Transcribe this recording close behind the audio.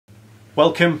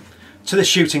Welcome to the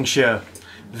shooting show.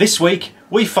 This week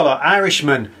we follow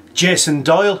Irishmen Jason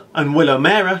Doyle and Will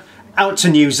O'Meara out to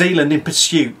New Zealand in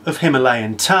pursuit of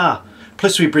Himalayan tahr.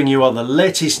 Plus we bring you all the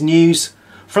latest news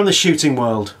from the shooting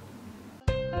world.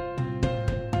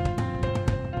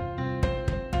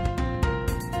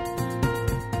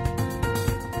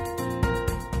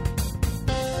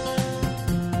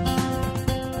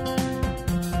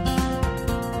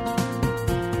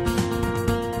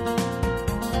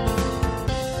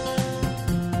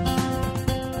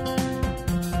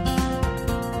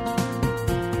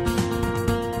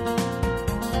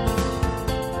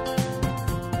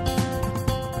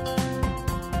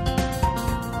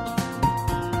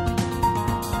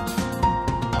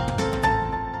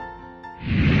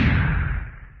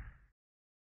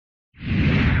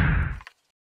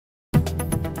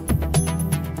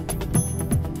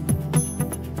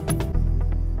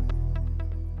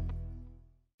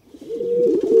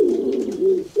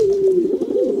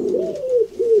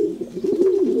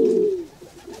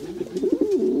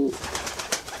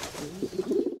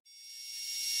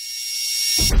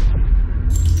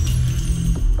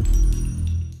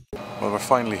 Well, we're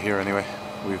finally here anyway.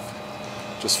 We've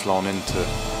just flown in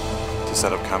to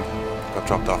set up camp. Got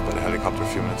dropped off by the helicopter a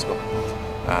few minutes ago.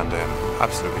 And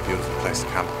absolutely beautiful place to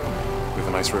camp. We have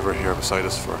a nice river here beside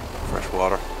us for fresh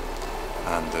water.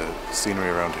 And the scenery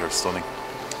around here is stunning.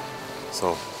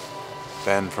 So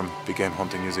Ben from Big Game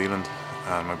Hunting New Zealand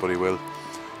and my buddy Will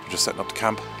are just setting up the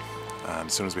camp. And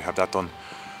as soon as we have that done,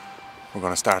 we're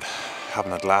going to start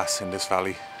having a glass in this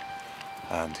valley.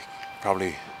 And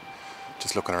probably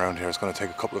just looking around here, it's going to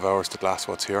take a couple of hours to glass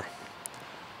what's here,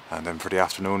 and then for the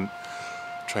afternoon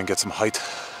try and get some height,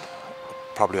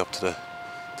 probably up to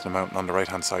the mountain on the right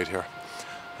hand side here.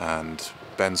 And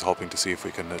Ben's hoping to see if we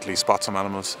can at least spot some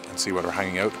animals and see where they're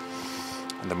hanging out,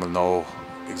 and then we'll know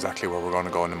exactly where we're going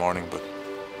to go in the morning. But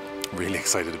really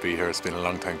excited to be here. It's been a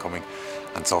long time coming,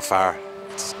 and so far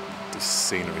the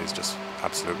scenery is just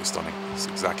absolutely stunning. It's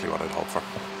exactly what I'd hoped for.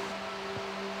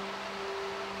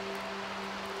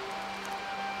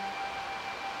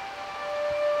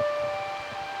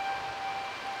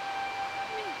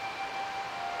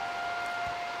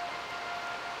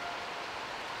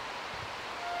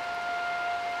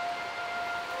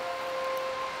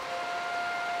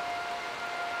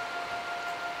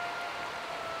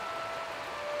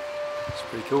 It's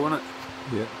pretty cool, isn't it?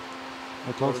 Yeah.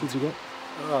 How close did you get?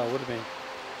 Oh, it would have been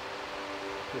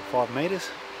 5 metres.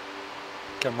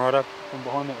 Come right up from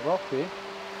behind that rock there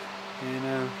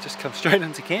and just come straight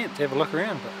into camp to have a look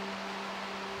around. But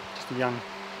just a young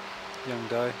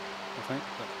doe, I think.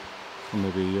 But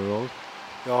Maybe a year old?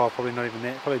 oh, probably not even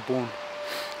that. Probably born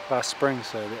last spring,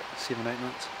 so about 7-8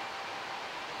 months.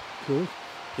 Cool.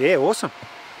 Yeah, awesome.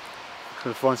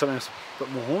 Could find something with a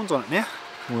bit more horns on it now.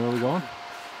 Where are we going?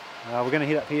 We're going to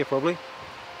head up here probably.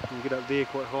 We'll get up there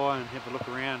quite high and have a look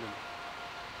around and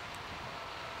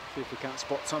see if we can't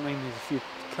spot something. There's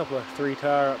a couple of 3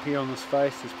 tahr up here on this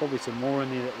face. There's probably some more in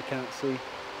there that we can't see.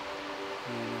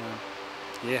 And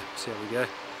yeah, see how we go.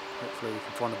 Hopefully we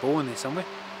can find a ball in there somewhere.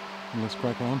 And let's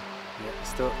crack on. Yeah,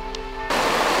 let's do it.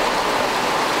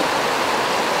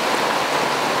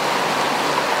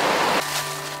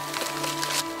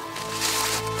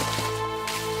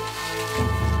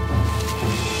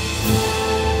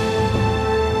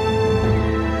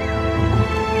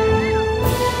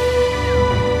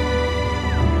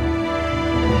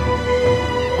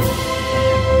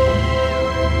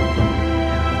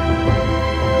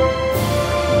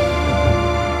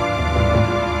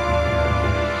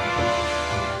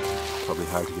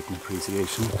 Hard to get an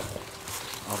appreciation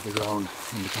of the ground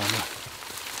in the camera.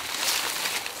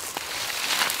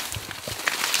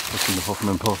 Just in the huffing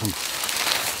and puffing,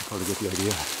 probably get the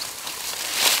idea.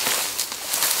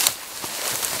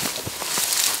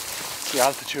 The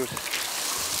altitude.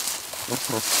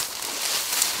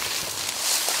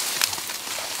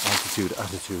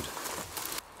 Attitude.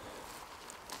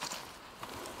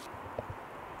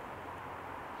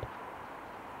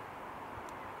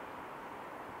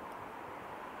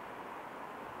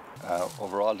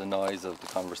 Overall, the noise of the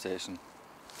conversation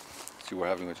that you were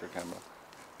having with your camera.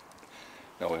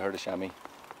 Now, I heard a chamois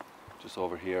just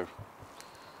over here,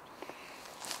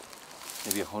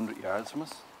 maybe 100 yards from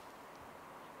us.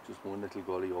 Just one little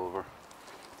gully over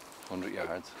 100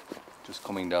 yards. Just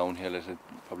coming downhill, it had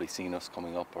probably seen us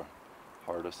coming up or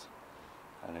heard us,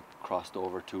 and it crossed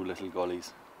over 2 little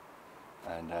gullies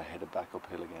and headed back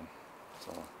uphill again.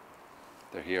 So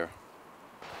they're here.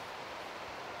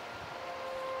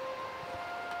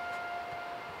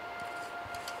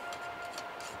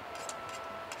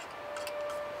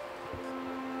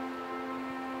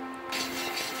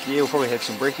 yeah, we'll probably have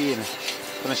some brekkie and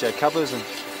finish our covers, and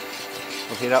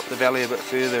we'll head up the valley a bit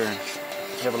further and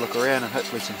have a look around, and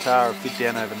hopefully some tahr have fed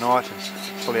down overnight and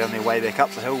probably on their way back up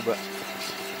the hill, but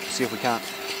see if we can't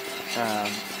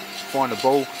find a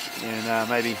bull and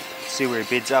maybe see where he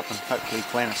beds up and hopefully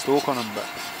plant a stalk on him. But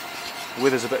the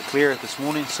weather's a bit clearer this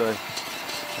morning, so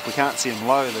if we can't see them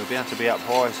low, they're bound to be up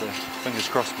high, so fingers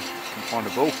crossed we can find a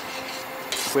bull.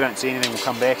 If we don't see anything, we'll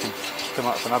come back and come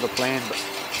up with another plan, but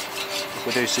if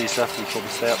we do see stuff, we'll probably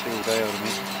stay up there all day, I would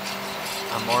imagine.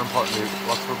 And more importantly,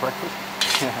 what's for breakfast?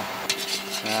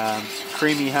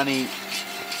 Creamy honey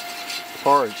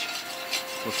porridge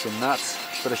with some nuts,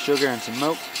 bit of sugar and some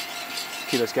milk.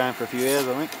 Keep us going for a few hours,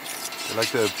 I think. You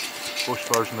like the bush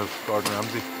version of Gordon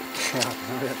Ramsay?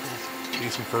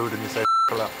 Decent food and you say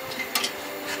a lot.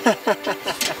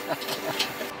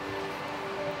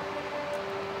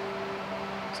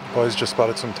 So the boys just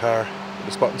spotted some tahr with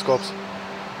the spotting scopes.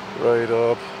 Right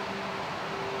up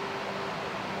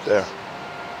there.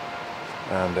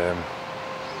 And I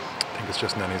think it's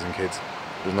just nannies and kids.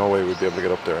 There's no way we'd be able to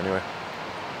get up there anyway.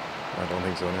 I don't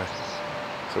think so anyway.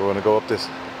 So we're going to go up this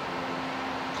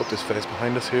face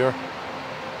behind us here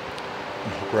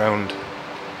and hook round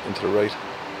into the right,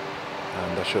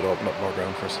 and that should open up more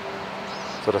ground for us.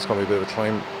 So that's going to be a bit of a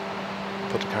climb.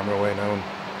 Put the camera away now and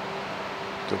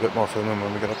do a bit more filming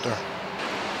when we get up there.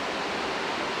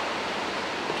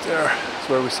 Up there is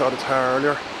where we saw the tahr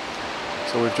earlier.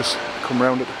 So we've just come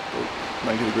round it about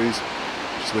 90 degrees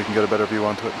just so we can get a better view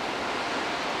onto it.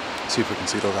 See if we can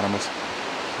see those animals.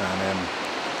 And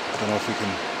I don't know if we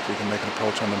can make an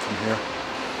approach on them from here.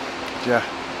 But yeah,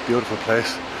 beautiful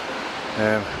place.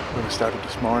 Where we started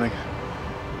this morning,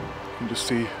 you can just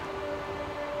see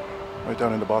right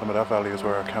down in the bottom of that valley is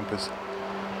where our camp is. So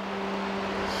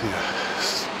yeah,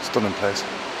 stunning place.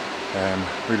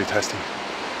 Really testing,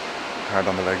 hard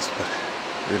on the legs, but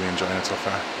really enjoying it so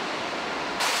far.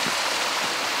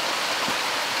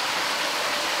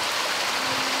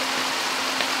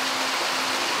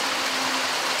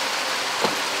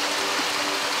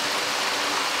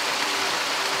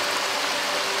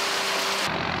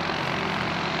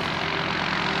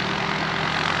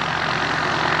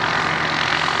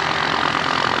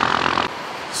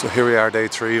 So here we are, day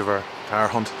 3 of our tahr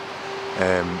hunt.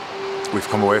 We've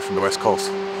come away from the west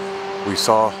coast. We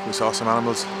saw some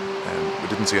animals. We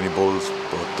didn't see any bulls,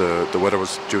 but the weather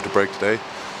was due to break today,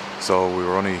 so we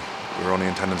were only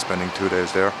intending spending 2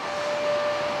 days there.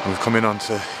 And we've come in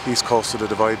onto the east coast of the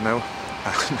divide now,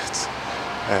 and it's.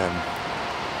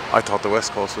 I thought the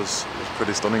west coast was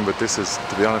pretty stunning, but this is,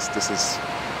 to be honest, this is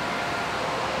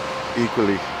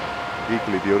equally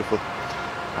beautiful.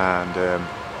 And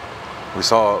we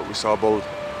saw a bull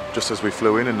just as we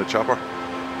flew in the chopper.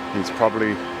 He's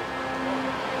probably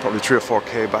 3 or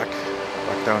 4k back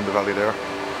down the valley there.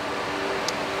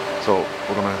 So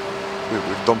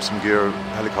we've dumped some gear.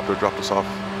 Helicopter dropped us off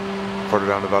further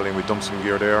down the valley, and we dumped some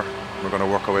gear there. We're going to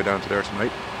work our way down to there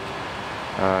tonight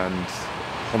and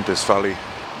hunt this valley,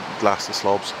 blast the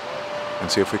slopes, and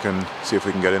see if we can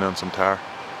get in on some tahr.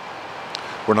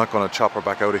 We're not going to chopper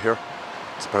back out of here.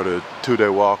 It's about a 2-day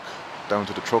walk down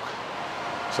to the truck.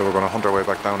 So we're going to hunt our way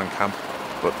back down and camp.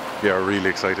 But yeah, we're really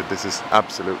excited. This is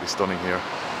absolutely stunning here.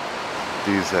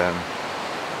 These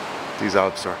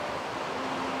Alps are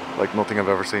like nothing I've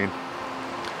ever seen.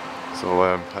 So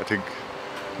I think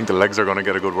the legs are going to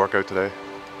get a good workout today.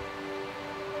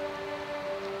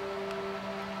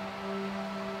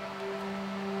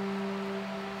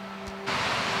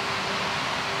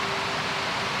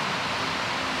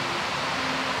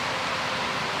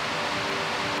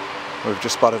 We've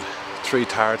just spotted 3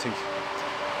 tahr, I think,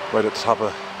 right at the top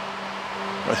of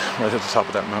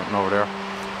that mountain over there.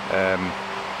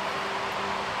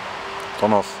 Don't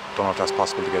know if that's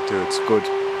possible to get to. It's a good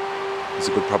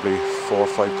probably 4 or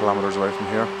 5 kilometers away from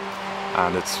here,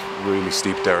 and it's really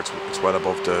steep there. It's well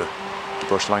above the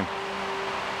brush line,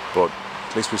 but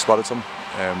at least we've spotted some.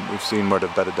 We've seen where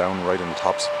they've bedded down right in the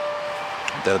tops.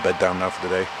 They'll bed down now for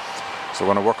the day. So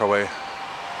we're going to work our way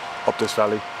up this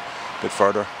valley a bit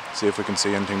further, see if we can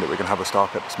see anything that we can have a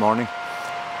stalk at this morning,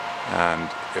 and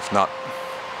if not,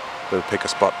 we'll pick a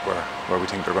spot where we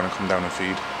think they're going to come down and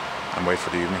feed and wait for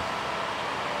the evening.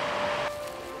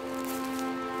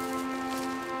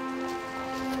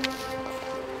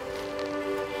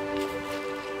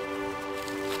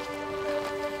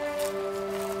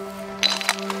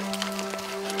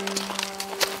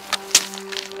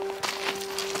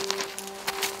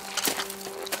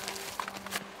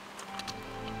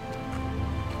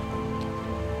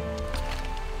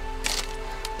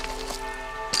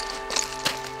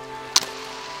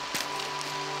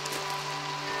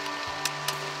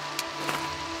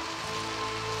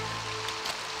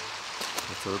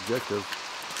 That's our objective.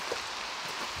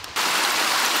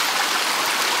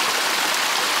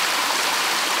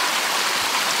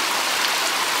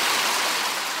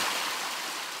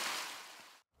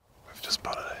 We've just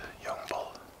spotted a young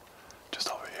bull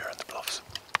just over here in the bluffs.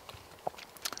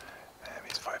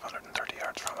 He's 530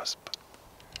 yards from us, but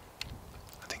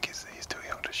I think he's too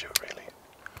young to shoot really.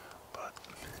 But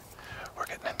we're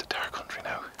getting into tahr country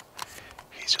now.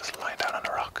 He's just lying down on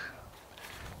a rock.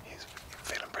 He's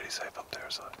feeling pretty safe up there,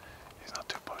 so he's not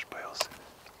too pushed by us.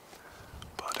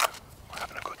 But we're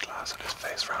having a good glass at his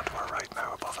face round to our right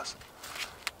now above us.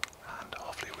 And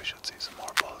hopefully we should see some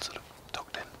more bulls that have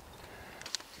tucked in.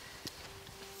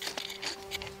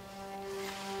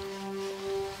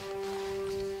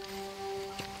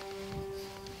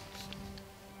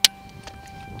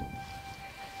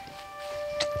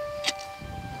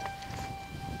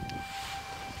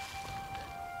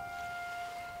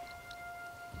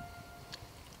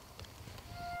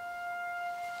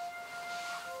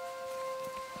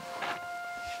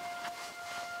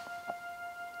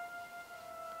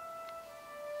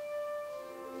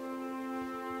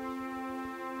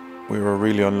 We were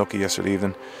really unlucky yesterday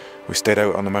evening. We stayed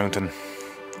out on the mountain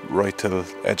right till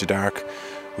edge of dark.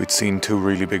 We'd seen two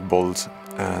really big bulls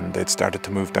and they'd started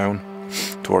to move down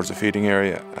towards the feeding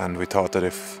area, and we thought that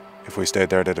if we stayed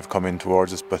there they'd have come in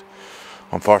towards us, but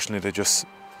unfortunately they just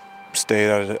stayed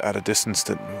at a distance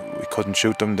that we couldn't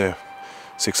shoot them. They're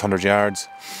 600 yards,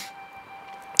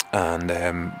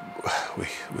 and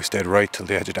we stayed right till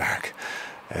the edge of dark,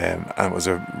 and it was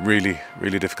a really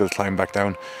difficult climb back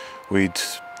down. We'd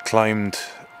climbed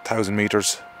 1,000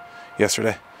 meters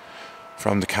yesterday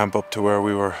from the camp up to where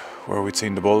we'd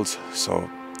seen the bulls, so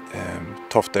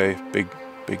tough day,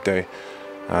 big day,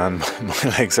 and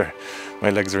my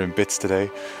legs are in bits today.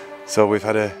 So we've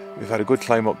had a good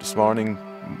climb up this morning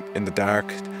in the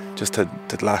dark just to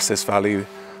last this valley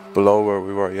below where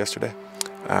we were yesterday,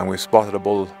 and we've spotted a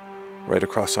bull right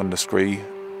across on the scree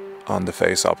on the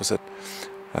face opposite,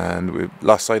 and we've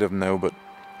lost sight of him now, but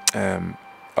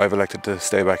I've elected to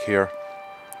stay back here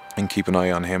and keep an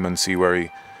eye on him and see where he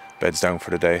beds down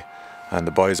for the day. And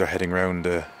the boys are heading round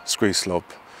the scree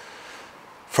slope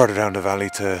further down the valley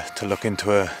to look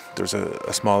into there's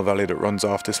a small valley that runs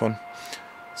off this one.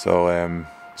 So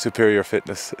superior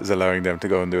fitness is allowing them to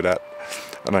go and do that,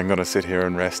 and I'm going to sit here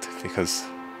and rest because,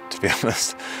 to be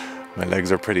honest, my legs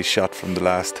are pretty shot from the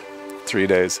last 3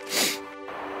 days.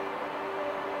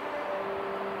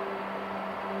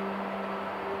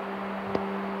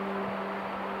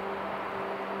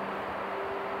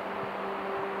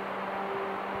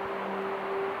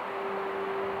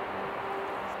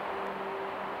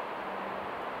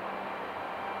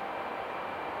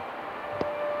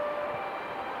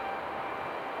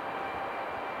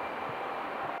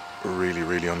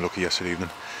 Really unlucky yesterday evening.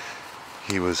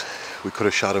 We could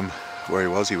have shot him where he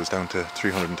was. He was down to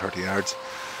 330 yards,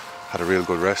 had a real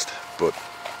good rest, but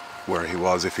where he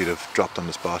was, if he'd have dropped on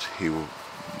the spot, he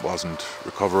wasn't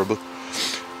recoverable.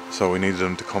 So we needed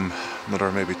him to come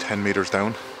another maybe 10 meters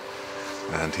down,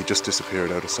 and he just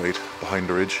disappeared out of sight behind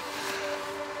the ridge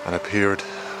and appeared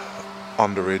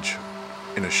on the ridge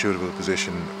in a shootable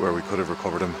position where we could have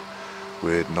recovered him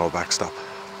with no backstop.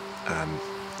 And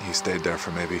he stayed there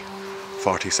for maybe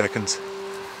 40 seconds,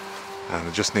 and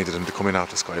I just needed him to come in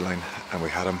off the skyline, and we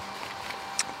had him,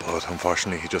 but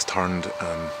unfortunately he just turned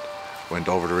and went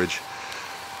over the ridge,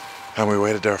 and we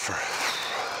waited there for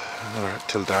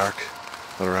till dark,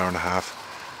 another hour and a half,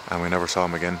 and we never saw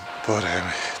him again. But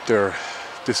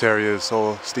this area is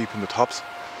so steep in the tops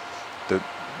that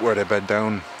where they bed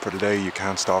down for the day you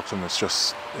can't stalk them, it's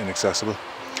just inaccessible.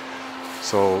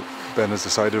 So Ben has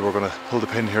decided we're going to pull the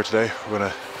pin here today. We're going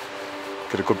to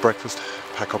get a good breakfast,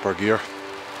 pack up our gear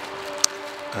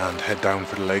and head down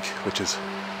for the lake, which is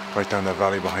right down that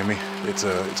valley behind me. It's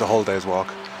a whole day's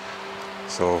walk,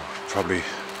 so probably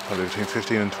between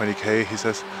 15 and 20k, he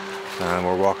says, and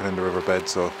we're walking in the riverbed,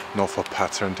 so no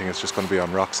footpaths or anything, it's just going to be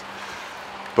on rocks.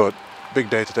 But big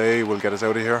day today will get us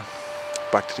out of here,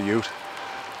 back to the ute,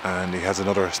 and he has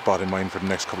another spot in mind for the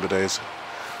next couple of days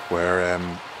where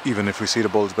even if we see the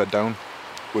bulls bed down,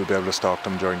 we'll be able to stalk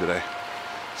them during the day.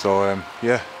 So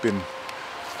yeah,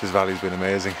 this valley's been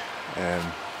amazing.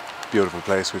 Beautiful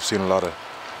place. We've seen a lot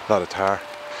of tahr.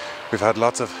 We've had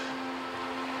lots of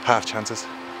half chances,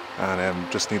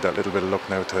 and just need that little bit of luck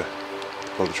now to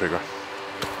pull the trigger.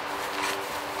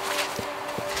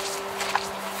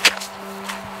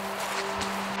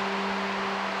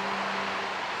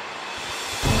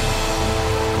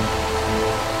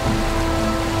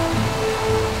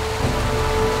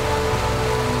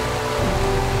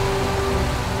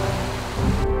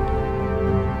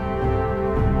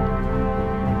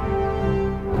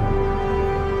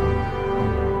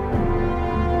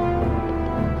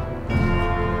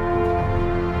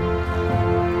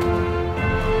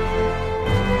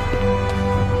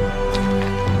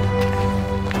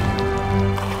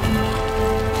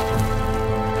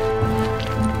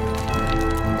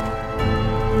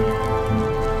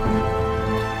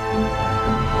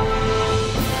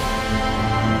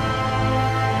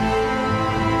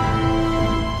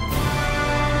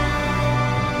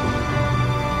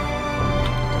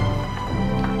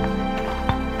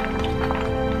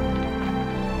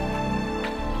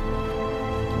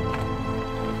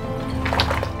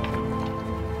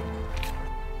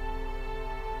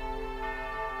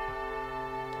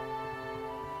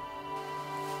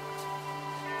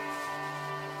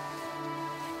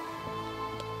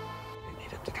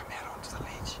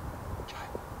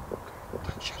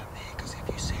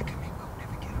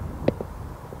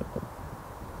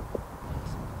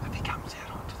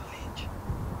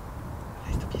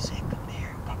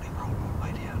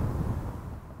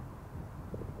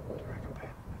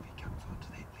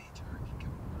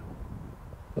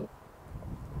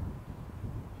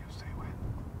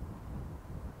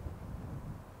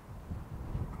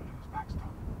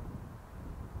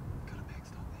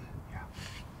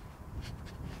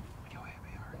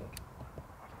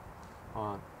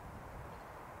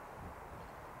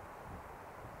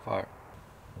 Fire.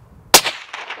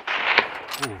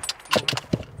 Ooh.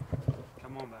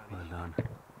 Come on, baby. Well done.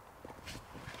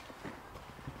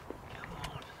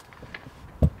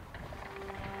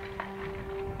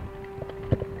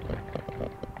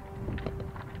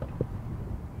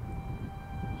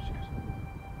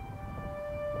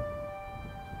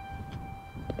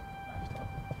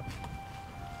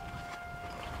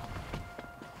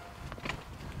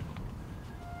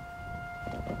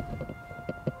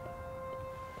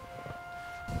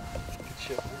 Good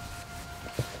shit, man.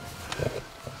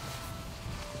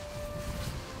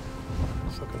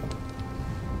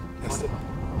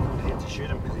 I had to shoot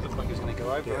him because he looked like he was going to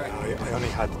go over. Yeah, I only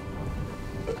had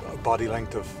a body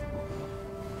length of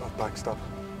backstop.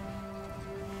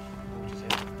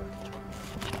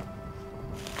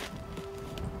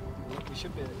 We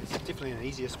should be. It's definitely an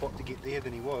easier spot to get there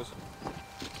than he was.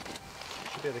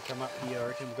 Should be able to come up here. I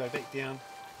reckon we'll go back down.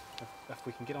 If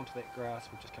we can get onto that grass,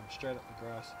 we'll just come straight up the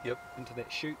grass. Yep. Into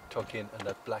that chute. Tuck in and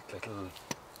that black little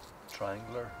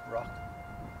triangular rock.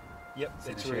 Yep, See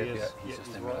that's the where he shape? is. Yeah, he's Yep,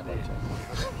 just in right right there.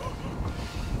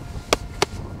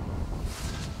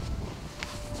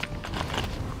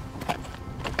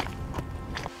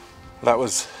 That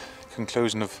was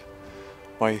conclusion of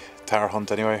my tahr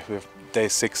hunt anyway. We're day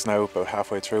 6 now, about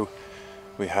halfway through.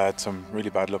 We had some really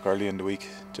bad luck early in the week,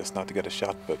 just not to get a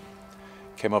shot, but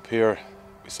came up here,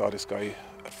 we saw this guy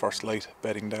at first light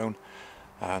bedding down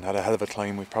and had a hell of a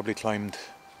climb. We probably climbed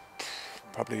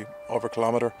over a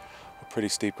kilometre, a pretty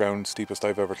steep ground, steepest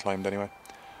I've ever climbed anyway,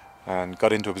 and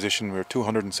got into a position. We were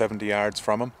 270 yards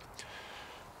from him,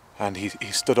 and he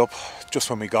stood up just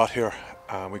when we got here,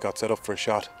 and we got set up for a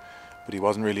shot, but he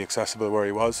wasn't really accessible where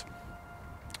he was,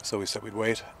 so we said we'd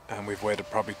wait, and we've waited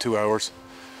probably 2 hours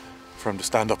for him to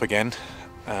stand up again,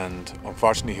 and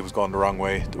unfortunately he was going the wrong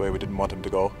way, the way we didn't want him to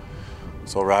go.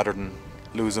 So rather than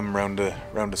lose him round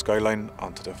the skyline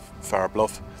onto the far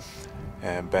bluff,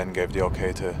 Ben gave the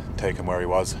okay to take him where he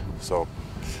was. So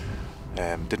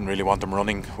didn't really want him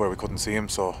running where we couldn't see him,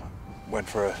 so went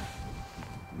for a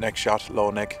neck shot, low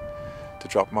neck, to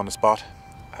drop him on the spot,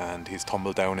 and he's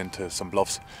tumbled down into some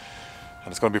bluffs,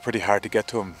 and it's going to be pretty hard to get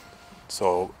to him.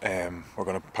 So we're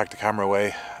going to pack the camera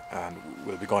away, and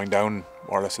we'll be going down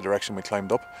more or less the direction we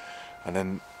climbed up, and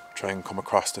then try and come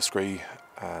across the scree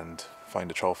and find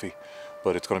a trophy.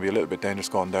 But it's going to be a little bit dangerous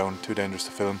going down, too dangerous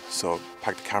to film, so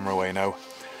pack the camera away now,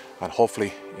 and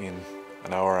hopefully in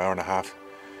an hour and a half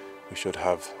we should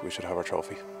have our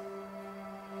trophy.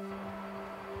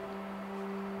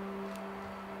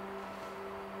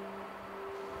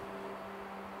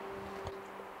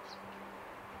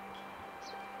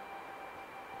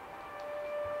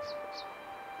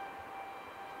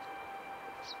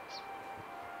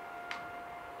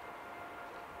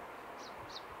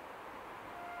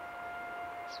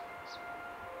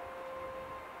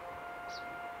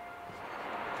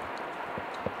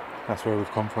 That's where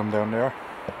we've come from down there.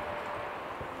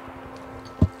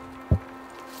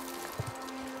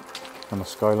 And the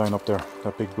skyline up there,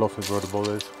 that big bluff is where the bull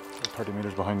is, 30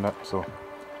 metres behind that, so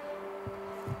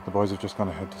the boys have just gone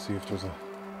ahead to see if there's a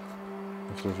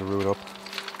route up.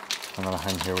 I'm going to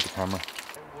hang here with the camera.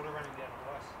 Water running down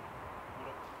the ice.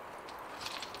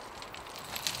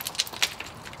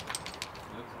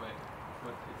 It looks away,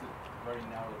 but it's a very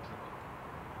narrow triple.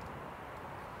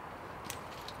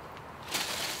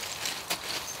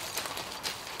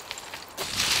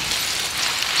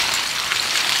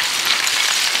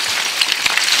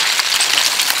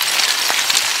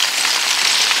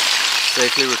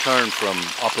 Safely returned from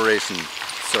Operation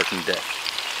Certain Death.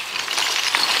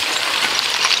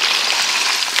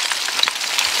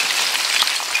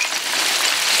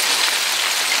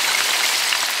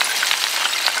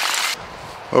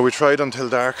 Well, we tried until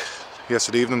dark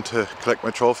yesterday evening to collect my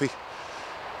trophy.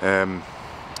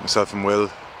 Myself and Will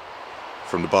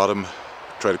from the bottom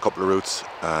tried a couple of routes,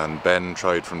 and Ben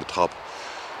tried from the top.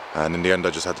 And in the end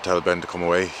I just had to tell Ben to come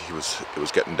away. It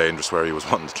was getting dangerous where he was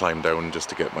wanting to climb down just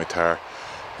to get my tahr.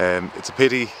 It's a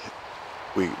pity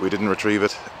we didn't retrieve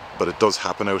it, but it does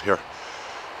happen out here.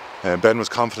 Ben was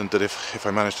confident that if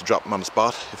I managed to drop him on the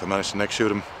spot, if I managed to neck shoot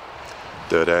him,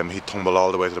 that he'd tumble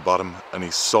all the way to the bottom, and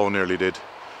he so nearly did.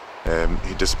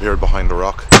 He disappeared behind a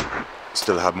rock,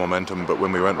 still had momentum, but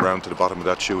when we went round to the bottom of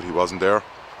that chute he wasn't there.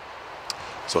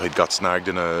 So he'd got snagged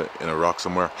in a rock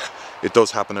somewhere. It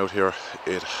does happen out here.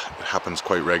 It happens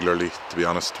quite regularly, to be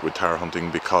honest, with tahr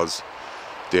hunting, because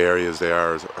the areas they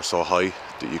are so high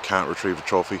that you can't retrieve the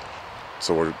trophy.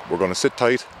 So we're going to sit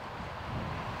tight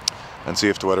and see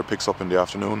if the weather picks up in the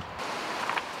afternoon.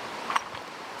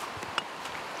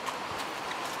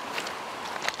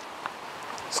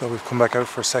 So we've come back out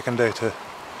for a second day to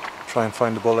try and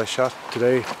find the bull I shot.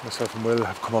 Today, myself and Will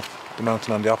have come up the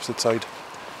mountain on the opposite side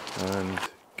and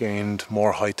gained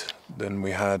more height than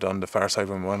we had on the far side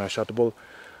when I shot the bull.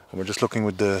 And we're just looking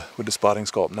with the spotting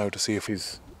scope now to see if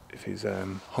he's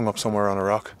hung up somewhere on a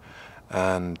rock,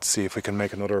 and see if we can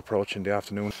make another approach in the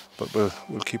afternoon. But we'll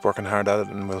keep working hard at it,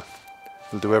 and we'll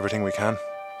do everything we can.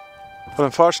 But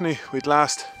unfortunately, we'd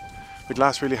last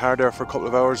really hard there for a couple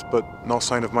of hours, but no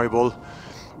sign of my bull.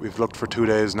 We've looked for 2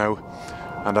 days now,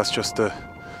 and that's just the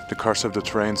curse of the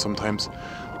terrain sometimes.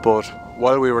 But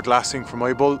while we were glassing for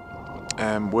my bull,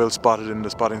 Will spotted in the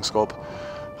spotting scope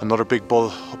another big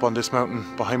bull up on this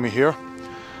mountain behind me here,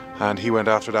 and he went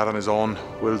after that on his own.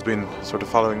 Will's been sort of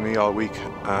following me all week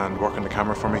and working the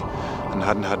camera for me, and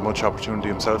hadn't had much opportunity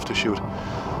himself to shoot.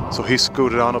 So he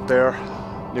scooted on up there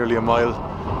nearly a mile,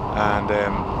 and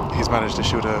he's managed to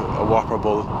shoot a whopper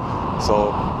bull.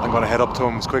 So I'm going to head up to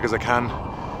him as quick as I can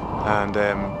and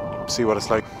see what it's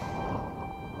like.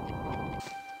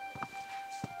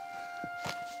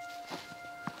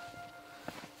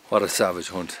 What a savage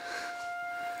hunt.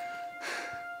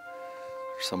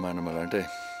 They're some animal, aren't they?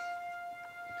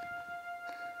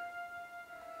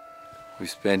 We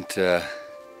spent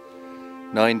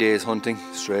 9 days hunting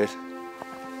straight.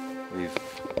 We've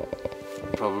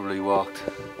probably walked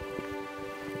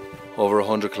over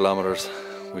 100 kilometers.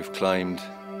 We've climbed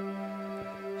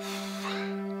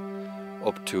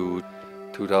up to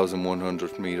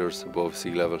 2,100 meters above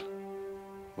sea level.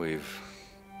 We've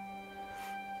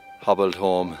hobbled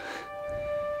home,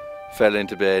 fell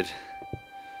into bed,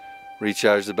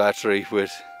 recharged the battery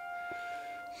with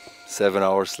 7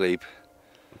 hours sleep,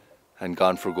 and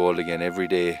gone for gold again every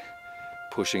day,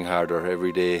 pushing harder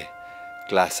every day,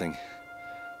 glassing,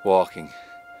 walking,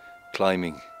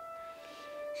 climbing,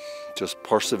 just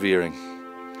persevering.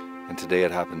 And today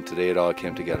it happened. Today it all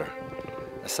came together.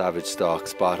 A savage stalk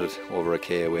spotted over a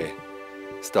K away,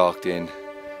 stalked in,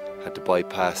 had to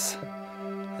bypass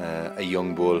a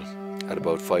young bull at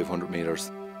about 500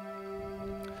 meters.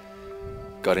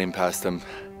 Got in past him,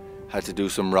 had to do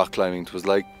some rock climbing. It was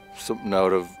like something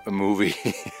out of a movie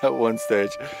at one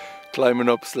stage, climbing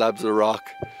up slabs of rock,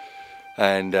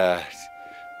 and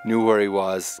knew where he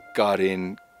was, got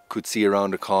in, could see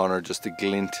around the corner just a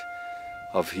glint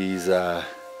of his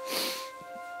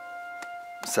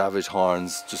savage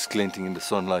horns just glinting in the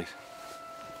sunlight.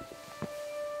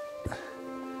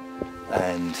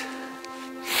 And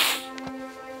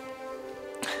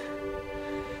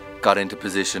got into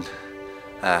position,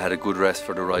 had a good rest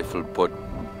for the rifle, but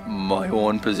my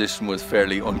own position was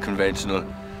fairly unconventional.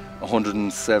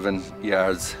 107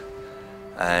 yards,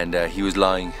 and he was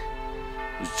lying.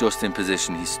 He was just in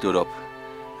position. He stood up,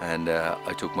 and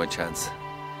I took my chance,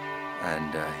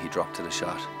 and he dropped to the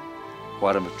shot.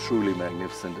 What a truly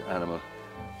magnificent animal.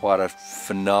 What a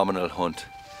phenomenal hunt.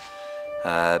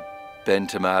 Ben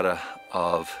Tumata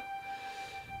of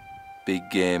Big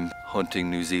Game Hunting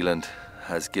New Zealand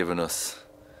has given us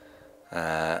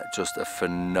just a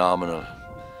phenomenal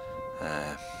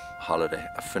holiday,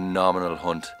 a phenomenal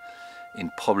hunt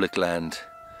in public land,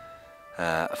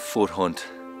 a foot hunt.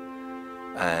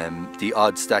 The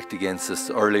odds stacked against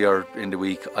us. Earlier in the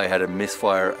week I had a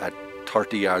misfire at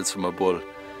 30 yards from a bull,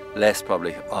 less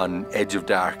probably, on edge of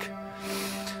dark.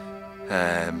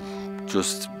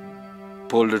 Just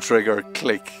pulled the trigger,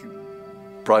 click,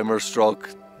 primer stroke,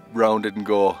 rounded and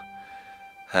go.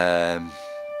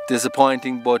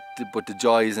 Disappointing, but the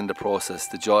joy is in the process.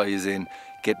 The joy is in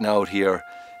getting out here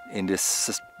in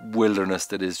this wilderness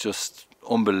that is just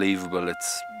unbelievable.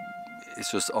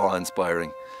 It's just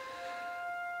awe-inspiring.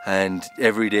 And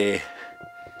every day,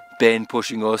 Ben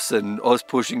pushing us and us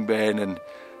pushing Ben, and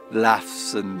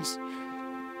laughs and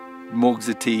mugs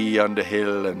of tea on the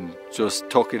hill and just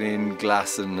tucking in,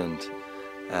 glassing, and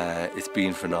it's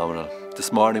been phenomenal.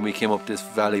 This morning we came up this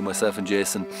valley, myself and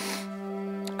Jason,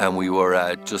 and we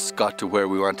were just got to where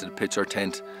we wanted to pitch our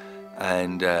tent,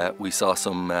 and we saw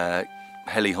some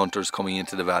heli hunters coming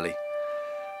into the valley,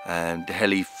 and the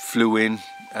heli flew in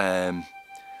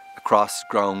across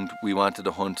ground we wanted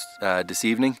to hunt this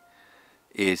evening.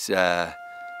 It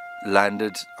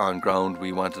landed on ground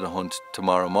we wanted to hunt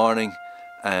tomorrow morning,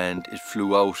 and it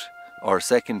flew out. Our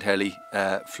second heli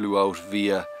flew out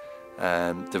via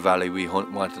the valley we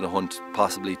wanted to hunt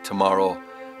possibly tomorrow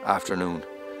afternoon.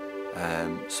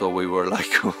 So we were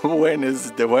like, when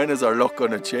is our luck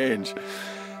going to change?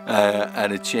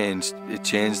 And it changed. It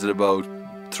changed at about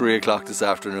 3 o'clock this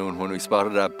afternoon when we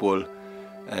spotted that bull,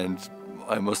 and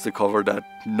I must have covered that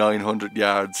 900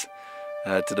 yards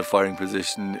to the firing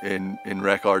position in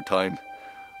record time.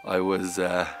 I was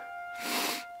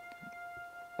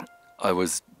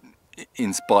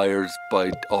inspired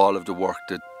by all of the work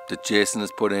that that Jason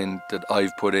has put in, that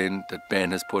I've put in, that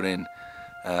Ben has put in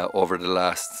over the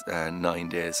last 9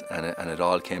 days, and it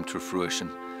all came to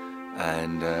fruition.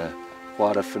 And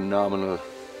what a phenomenal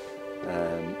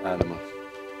animal.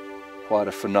 What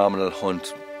a phenomenal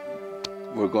hunt.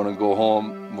 We're going to go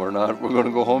home. We're going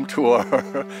to go home to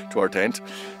our tent,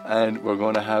 and we're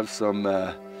going to have some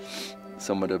of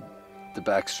the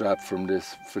backstrap from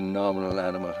this phenomenal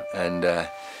animal. And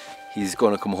he's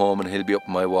going to come home, and he'll be up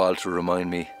on my wall to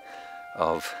remind me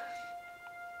of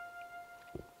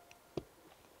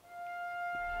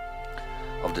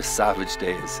the savage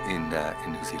days in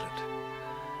New Zealand.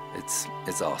 It's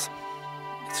awesome.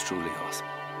 It's truly awesome.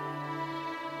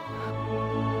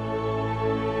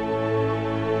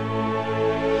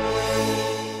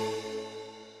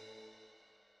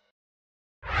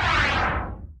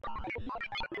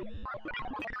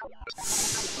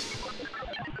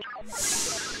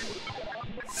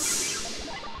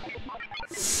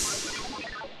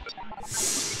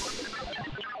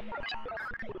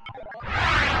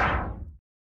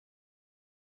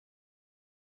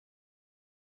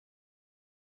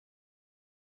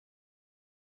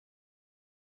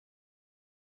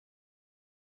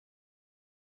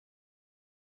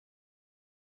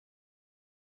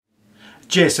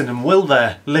 Jason and Will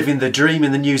there, living the dream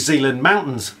in the New Zealand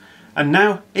mountains. And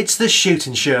now it's the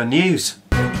Shooting Show News.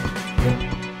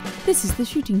 This is the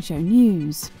Shooting Show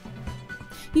News.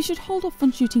 You should hold off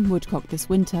on shooting woodcock this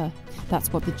winter.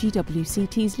 That's what the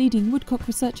GWCT's leading woodcock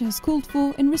researcher has called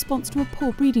for in response to a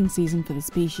poor breeding season for the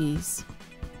species.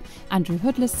 Andrew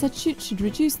Hoodless said shoots should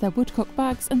reduce their woodcock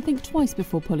bags and think twice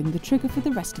before pulling the trigger for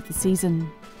the rest of the season.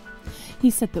 He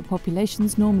said that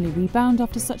populations normally rebound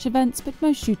after such events, but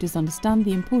most shooters understand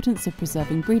the importance of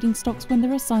preserving breeding stocks when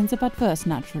there are signs of adverse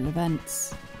natural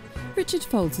events. Richard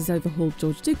Folds has overhauled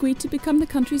George Digweed to become the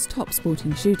country's top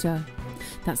sporting shooter.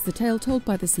 That's the tale told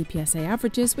by the CPSA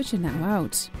averages, which are now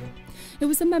out. It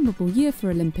was a memorable year for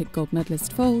Olympic gold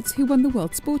medalist Folds, who won the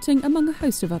World Sporting among a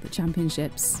host of other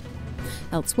championships.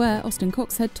 Elsewhere, Austin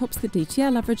Coxhead tops the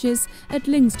DTL averages, Ed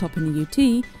Ling's top in the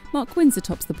UT, Mark Windsor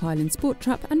tops the pile in Sport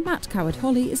Trap, and Matt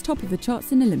Coward-Holly is top of the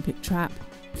charts in Olympic Trap.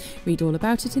 Read all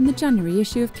about it in the January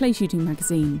issue of Clay Shooting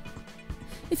magazine.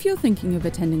 If you're thinking of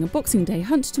attending a Boxing Day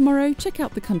hunt tomorrow, check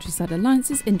out the Countryside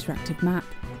Alliance's interactive map.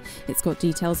 It's got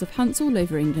details of hunts all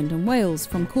over England and Wales,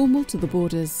 from Cornwall to the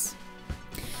borders.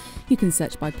 You can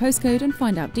search by postcode and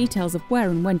find out details of where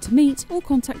and when to meet, or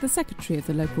contact the secretary of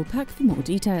the local pack for more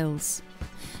details.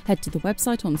 Head to the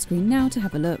website on screen now to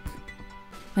have a look.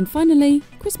 And finally,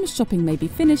 Christmas shopping may be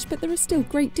finished, but there are still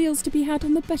great deals to be had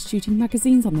on the best shooting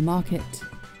magazines on the market.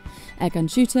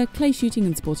 Airgun Shooter, Clay Shooting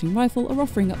and Sporting Rifle are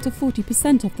offering up to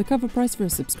 40% off the cover price for a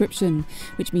subscription,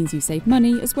 which means you save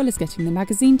money as well as getting the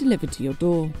magazine delivered to your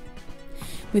door.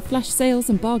 With flash sales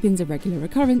and bargains a regular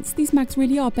occurrence, these mags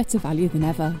really are better value than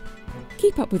ever.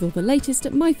 Keep up with all the latest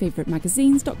at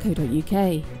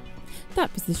myfavouritemagazines.co.uk.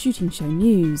 That was the Shooting Show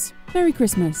News. Merry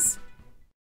Christmas!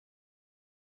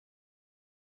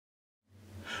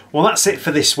 Well, that's it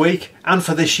for this week and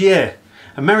for this year.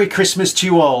 A Merry Christmas to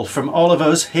you all from all of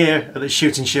us here at the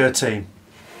Shooting Show team.